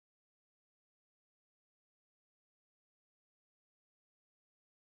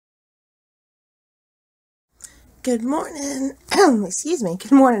Good morning. Excuse me.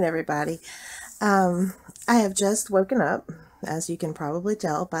 Good morning, everybody. I have just woken up, as you can probably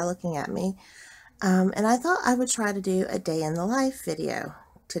tell by looking at me. And I thought I would try to do a day in the life video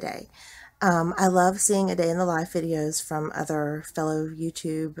today. I love seeing a day in the life videos from other fellow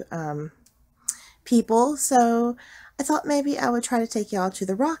YouTube people, so I thought maybe I would try to take y'all to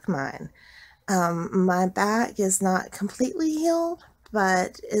the rock mine. My back is not completely healed,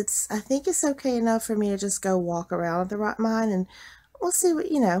 but I think it's okay enough for me to just go walk around the rock mine, and we'll see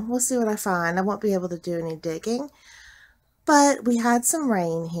what I find. I won't be able to do any digging, but we had some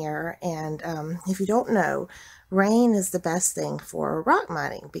rain here, and if you don't know, rain is the best thing for rock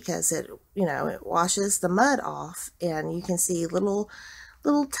mining because it washes the mud off, and you can see little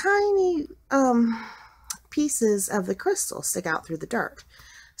tiny pieces of the crystal stick out through the dirt.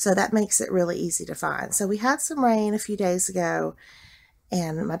 So that makes it really easy to find. So we had some rain a few days ago,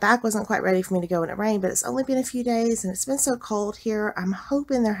 and my back wasn't quite ready for me to go when it rained, but it's only been a few days and it's been so cold here. I'm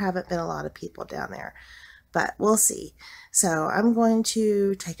hoping there haven't been a lot of people down there, but we'll see. So I'm going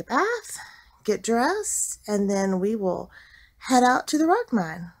to take a bath, get dressed, and then we will head out to the rock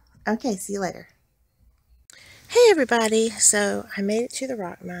mine. Okay, see you later. Hey everybody, so I made it to the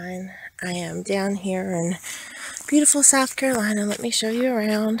rock mine. I am down here in beautiful South Carolina. Let me show you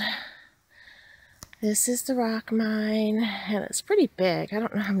around. This is the rock mine, and it's pretty big. I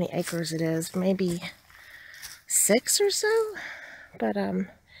don't know how many acres it is, maybe 6 or so, but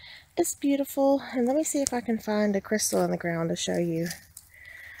it's beautiful. And let me see if I can find a crystal in the ground to show you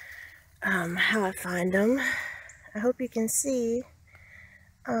how I find them. I hope you can see.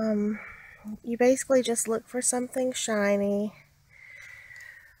 You basically just look for something shiny.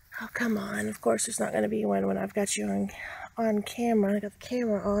 Oh, come on. Of course, there's not going to be one when I've got you on camera. I got the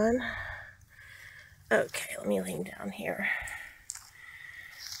camera on. Okay, let me lean down here.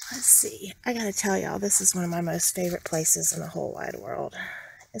 Let's see. I gotta tell y'all, this is one of my most favorite places in the whole wide world.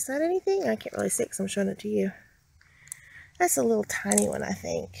 Is that anything? I can't really see because I'm showing it to you. That's a little tiny one, I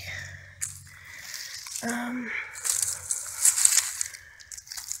think.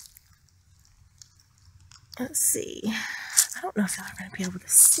 Let's see. I don't know if y'all are going to be able to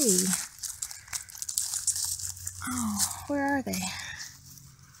see. Oh, where are they?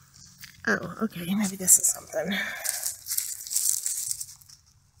 Oh, okay, maybe this is something.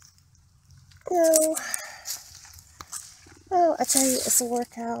 No. Oh, I tell you, it's a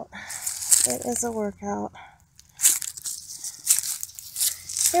workout. It is a workout.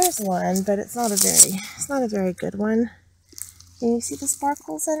 There's one, but it's not a very good one. Can you see the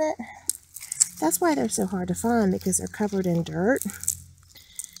sparkles in it? That's why they're so hard to find, because they're covered in dirt.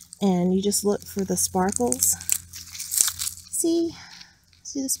 And you just look for the sparkles. See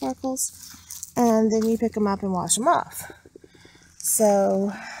the sparkles? And then you pick them up and wash them off.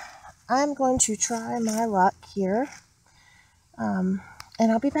 So I'm going to try my luck here. And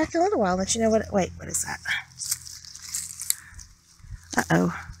I'll be back in a little while. Let you know wait, what is that?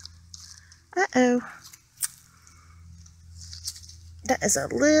 Uh-oh. Uh-oh. That is a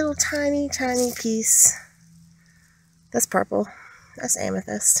little tiny piece. That's purple. That's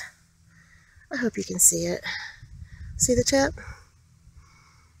amethyst. I hope you can see it. See the tip?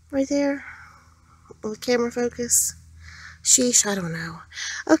 Right there? Will the camera focus? Sheesh, I don't know.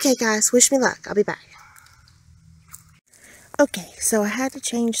 Okay, guys, wish me luck. I'll be back. Okay, so I had to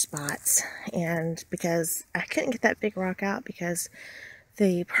change spots, and because I couldn't get that big rock out because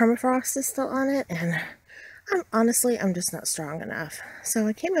the permafrost is still on it, and I'm just not strong enough. So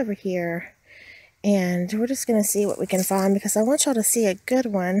I came over here, and we're just going to see what we can find because I want y'all to see a good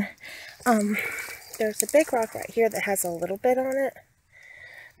one. There's a big rock right here that has a little bit on it,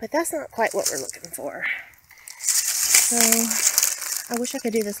 but that's not quite what we're looking for. So I wish I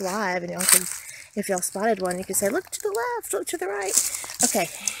could do this live, and y'all could, if y'all spotted one, you could say, look to the left, look to the right. Okay,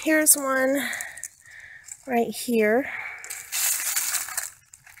 here's one right here.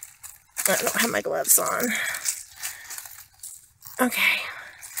 I don't have my gloves on. Okay.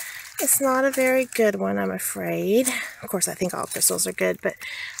 It's not a very good one, I'm afraid. Of course, I think all crystals are good, but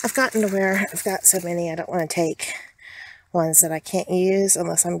I've gotten to where I've got so many I don't want to take ones that I can't use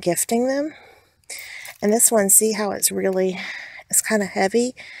unless I'm gifting them. And this one, see how it's kind of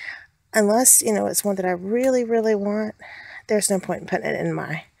heavy? Unless, it's one that I really, really want, there's no point in putting it in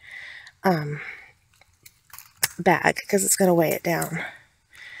my bag because it's going to weigh it down.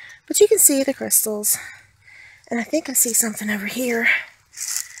 But you can see the crystals. And I think I see something over here.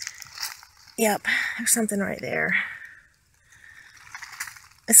 Yep, there's something right there.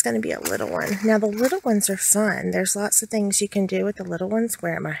 It's going to be a little one. Now, the little ones are fun. There's lots of things you can do with the little ones.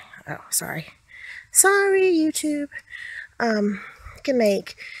 Where am I? Oh, sorry. Sorry, YouTube. You can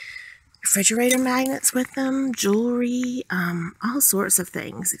make refrigerator magnets with them, jewelry, all sorts of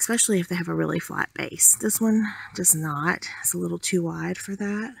things, especially if they have a really flat base. This one does not. It's a little too wide for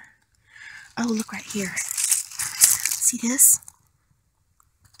that. Oh, look right here. See this?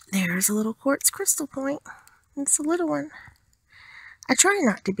 There's a little quartz crystal point. It's a little one. I try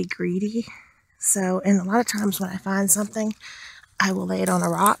not to be greedy, and a lot of times when I find something, I will lay it on a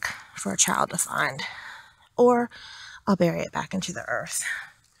rock for a child to find, or I'll bury it back into the earth.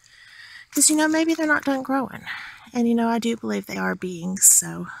 Because, maybe they're not done growing. And, I do believe they are beings,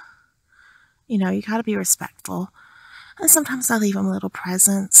 so, you gotta be respectful. And sometimes I leave them little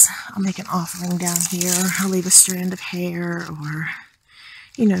presents. I'll make an offering down here. I'll leave a strand of hair, or,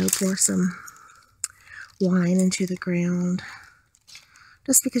 pour some wine into the ground.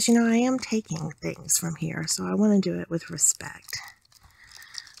 Just because, I am taking things from here, so I want to do it with respect.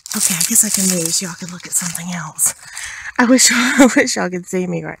 Okay, I guess I can move so y'all can look at something else. I wish y'all could see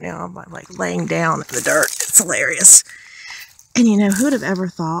me right now. I'm like laying down in the dirt. It's hilarious. And who would have ever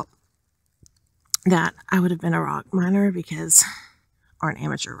thought that I would have been a rock miner or an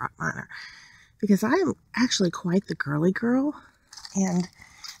amateur rock miner? Because I am actually quite the girly girl. And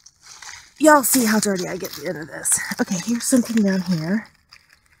y'all see how dirty I get at the end of this. Okay, here's something down here.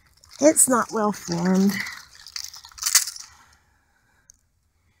 It's not well formed,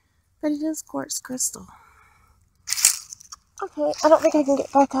 but it is quartz crystal. Okay, I don't think I can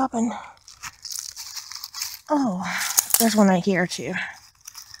get back up and... Oh, there's one right here too.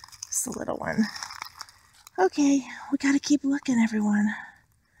 It's a little one. Okay, we gotta keep looking, everyone.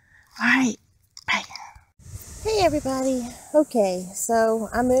 Alright, bye. Hey everybody. Okay, so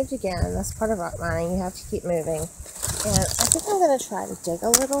I moved again. That's part of rock mining. You have to keep moving. And I think I'm going to try to dig a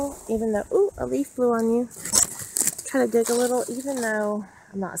little, even though... Ooh, a leaf blew on you. Try to dig a little, even though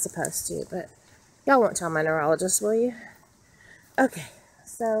I'm not supposed to. But y'all won't tell my neurologist, will you? Okay,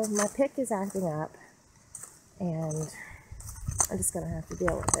 so my pick is acting up. And I'm just going to have to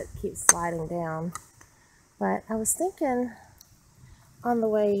deal with it. It keeps sliding down. But I was thinking on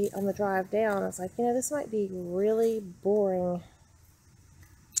the drive down, I was like, this might be really boring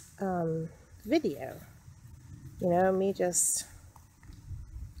video. Me just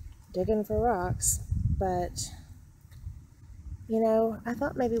digging for rocks, but I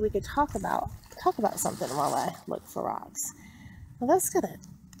thought maybe we could talk about something while I look for rocks. Well, that's got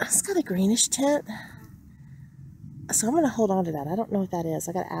a greenish tint, so I'm gonna hold on to that. I don't know what that is.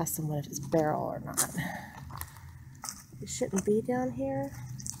 I gotta ask someone if it's beryl or not. It shouldn't be down here,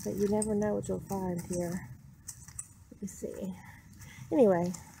 but you never know what you'll find here. Let me see.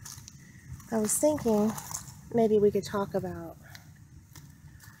 Anyway, I was thinking maybe we could talk about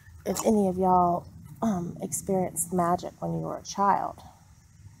if any of y'all experienced magic when you were a child.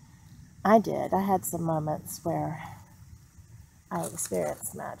 I did. I had some moments where I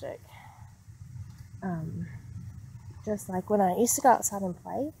experienced magic. Just like when I used to go outside and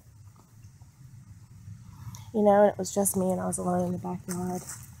play. And it was just me and I was alone in the backyard.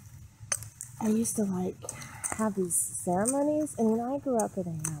 I used to have these ceremonies, and I grew up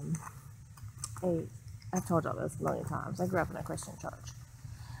in I've told y'all this a million times, I grew up in a Christian church.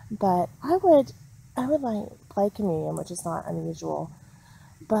 But I would play communion, which is not unusual,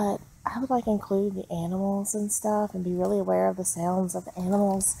 but I would include the animals and stuff and be really aware of the sounds of the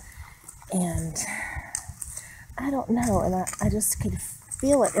animals. And I don't know, and I just could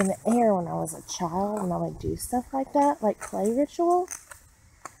feel it in the air when I was a child, when I would do stuff like that, like play ritual.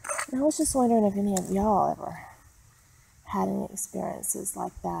 And I was just wondering if any of y'all ever had any experiences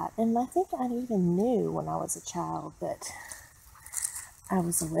like that. And I think I even knew when I was a child that I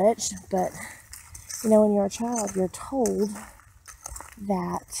was a witch, but when you're a child, you're told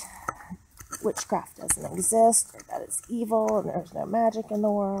that witchcraft doesn't exist, or that it's evil, and there's no magic in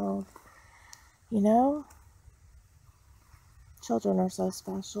the world. Children are so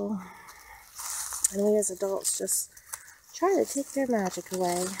special, and we as adults just try to take their magic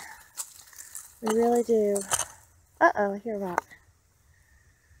away. We really do. Uh-oh, I hear a rock.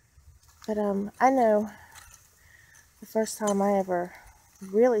 But I know the first time I ever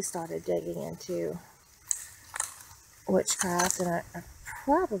really started digging into witchcraft, and I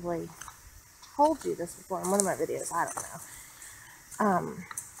probably told you this before in one of my videos, I don't know.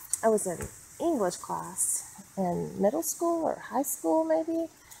 I was in English class in middle school or high school maybe.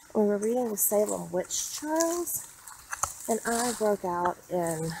 We were reading the Salem Witch Trials, and I broke out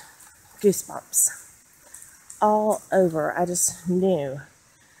in goosebumps all over. I just knew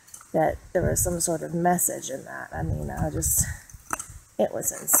that there was some sort of message in that. I mean, it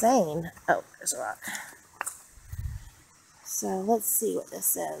was insane. Oh, there's a rock. So let's see what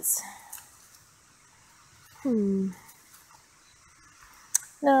this is.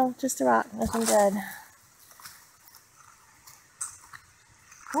 No, just a rock. Nothing good.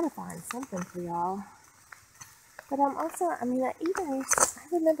 Gotta find something for y'all. But also, I mean, I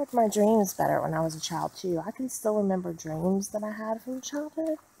remembered my dreams better when I was a child, too. I can still remember dreams that I had from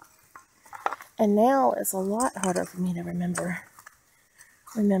childhood. And now it's a lot harder for me to remember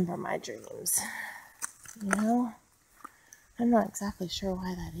my dreams. You know? I'm not exactly sure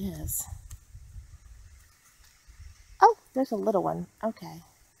why that is. Oh, there's a little one. Okay.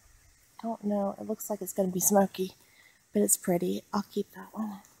 Don't know. It looks like it's going to be smoky, but it's pretty. I'll keep that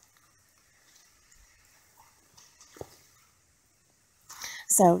one.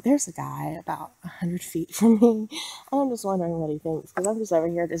 So there's a guy about 100 feet from me. I'm just wondering what he thinks, because I'm just over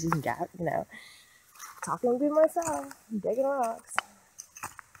here just, talking to myself, digging rocks.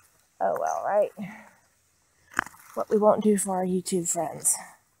 Oh well, right? What we won't do for our YouTube friends.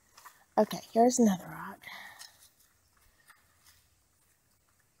 Okay, here's another rock.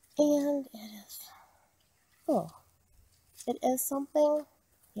 And it is something.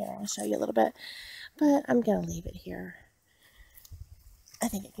 Here, I'll show you a little bit, but I'm going to leave it here. I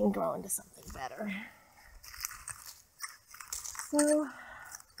think it can grow into something better. So,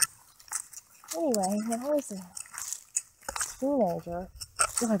 anyway, when I was a teenager,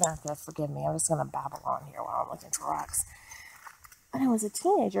 you're going to have to forgive me, I'm just going to babble on here while I'm looking for rocks. When I was a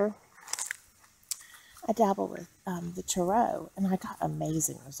teenager, I dabbled with the tarot, and I got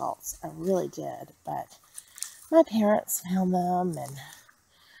amazing results. I really did, but my parents found them and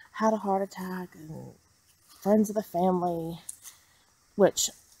had a heart attack, and friends of the family, which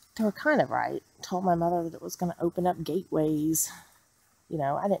they were kind of right, told my mother that it was going to open up gateways.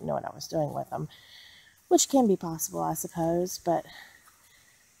 I didn't know what I was doing with them, which can be possible, I suppose, but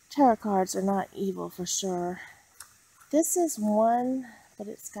tarot cards are not evil for sure. This is one, but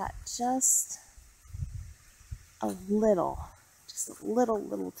it's got just a little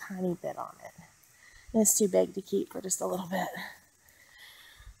tiny bit on it. And it's too big to keep for just a little bit.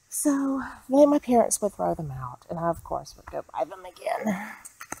 So, my parents would throw them out, and I, of course, would go buy them again.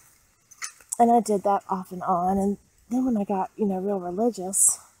 And I did that off and on, and then when I got, real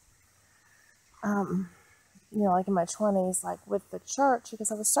religious, like in my 20s, like with the church, because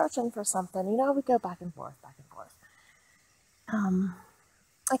I was searching for something, I would go back and forth.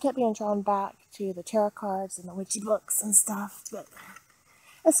 I kept being drawn back to the tarot cards and the witchy books and stuff, but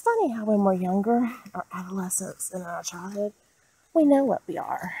it's funny how when we're younger, our adolescents and our childhood, we know what we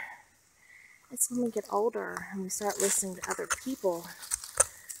are. It's when we get older and we start listening to other people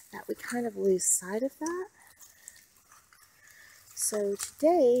that we kind of lose sight of that. So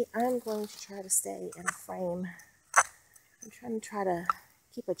today, I'm going to try to stay in a frame. I'm trying to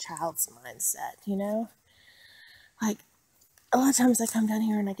keep a child's mindset, Like, a lot of times I come down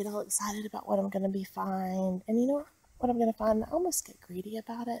here and I get all excited about what I'm going to be find. And what I'm going to find? I almost get greedy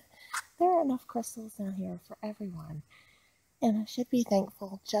about it. There are enough crystals down here for everyone. And I should be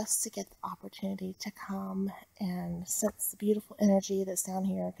thankful just to get the opportunity to come and sense the beautiful energy that's down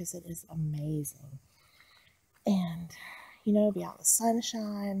here, because it is amazing. And, be out in the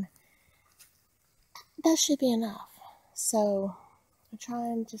sunshine. That should be enough. So I'm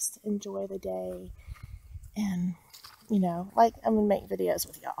trying just to enjoy the day. And, I'm going to make videos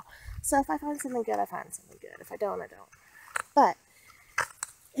with y'all. So if I find something good, I find something good. If I don't, I don't. But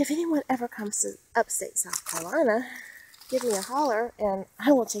if anyone ever comes to upstate South Carolina, give me a holler, and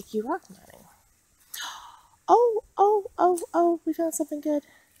I will take you rock mining. Oh, we found something good.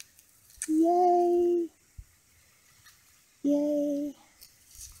 Yay. Yay.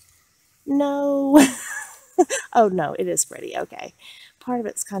 No. Oh, no, it is pretty. Okay. Part of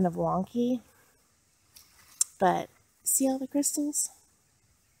it's kind of wonky, but see all the crystals?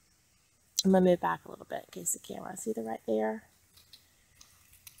 I'm going to move back a little bit in case the camera. See they're right there?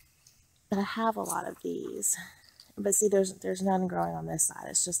 But I have a lot of these. But see, there's none growing on this side.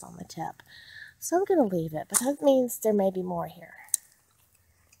 It's just on the tip. So I'm going to leave it. But that means there may be more here.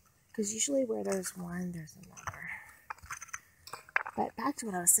 Because usually where there's one, there's another. But back to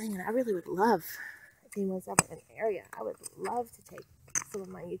what I was saying, I really would love, if anyone's ever in the area, I would love to take some of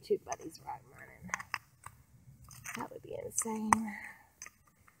my YouTube buddies rock mining. That would be insane.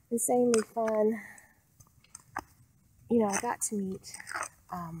 Insanely fun. I got to meet,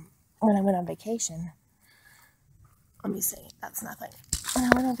 when I went on vacation. Let me see. That's nothing. When I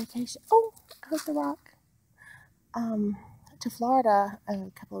went on vacation. Oh, I heard the rock. To Florida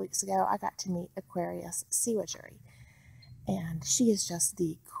a couple of weeks ago, I got to meet Aquarius Sea Witchery. And she is just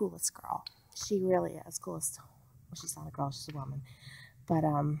the coolest girl. She really is. Coolest. Well, she's not a girl, she's a woman. But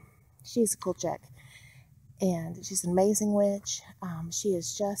she's a cool chick. And she's an amazing witch. She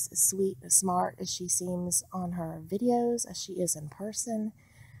is just as sweet and smart as she seems on her videos as she is in person.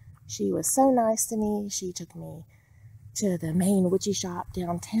 She was so nice to me. She took me to the main witchy shop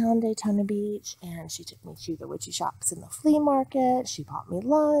downtown Daytona Beach, and she took me to the witchy shops in the flea market. She bought me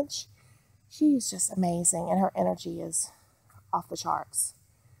lunch. She is just amazing, and her energy is off the charts.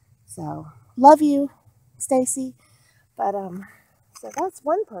 So, love you, Stacy. But so that's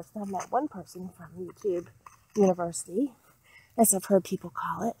one person. I've met one person from YouTube University, as I've heard people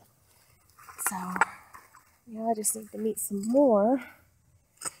call it. So, yeah, I just need to meet some more.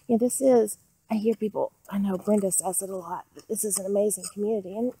 Yeah, I hear people, I know Brenda says it a lot, that this is an amazing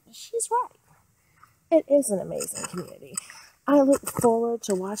community, and she's right. It is an amazing community. I look forward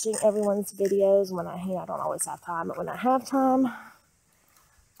to watching everyone's videos when I don't always have time, but when I have time,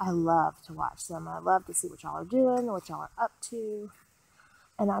 I love to watch them. I love to see what y'all are doing, what y'all are up to,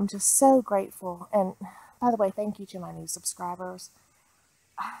 and I'm just so grateful. And by the way, thank you to my new subscribers.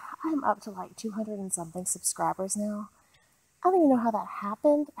 I'm up to like 200 and something subscribers now. I don't even know how that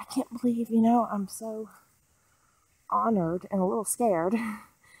happened. I can't believe, I'm so honored and a little scared,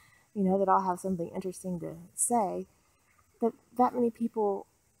 that I'll have something interesting to say. That many people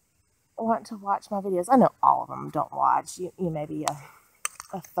want to watch my videos. I know all of them don't watch. You may be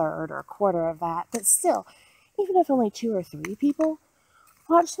a third or a quarter of that. But still, even if only 2 or 3 people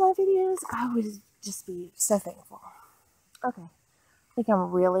watch my videos, I would just be so thankful. Okay, I think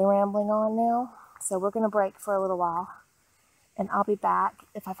I'm really rambling on now. So we're going to break for a little while. And I'll be back.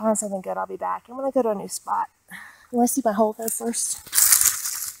 If I find something good, I'll be back. And when I go to a new spot, you want to see my hole though first?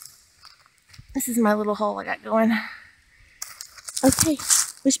 This is my little hole I got going. Okay,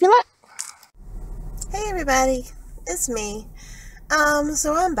 wish me luck. Hey everybody, it's me.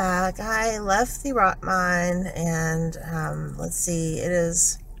 So I'm back. I left the rock mine, and let's see, it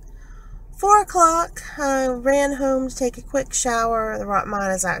is 4 o'clock. I ran home to take a quick shower. The rock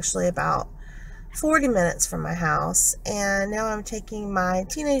mine is actually about 40 minutes from my house, and now I'm taking my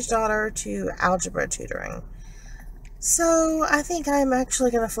teenage daughter to algebra tutoring. So I think I'm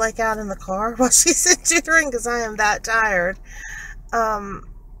actually going to flake out in the car while she's in tutoring because I am that tired.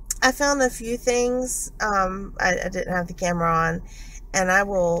 I found a few things. I didn't have the camera on, and I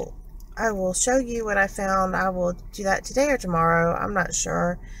will show you what I found. I will do that today or tomorrow. I'm not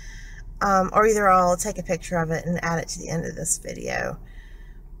sure. Or either I'll take a picture of it and add it to the end of this video.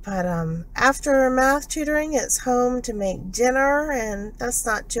 But after math tutoring, it's home to make dinner, and that's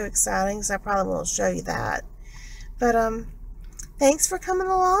not too exciting, so I probably won't show you that. But thanks for coming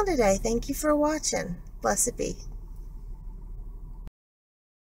along today. Thank you for watching. Blessed be.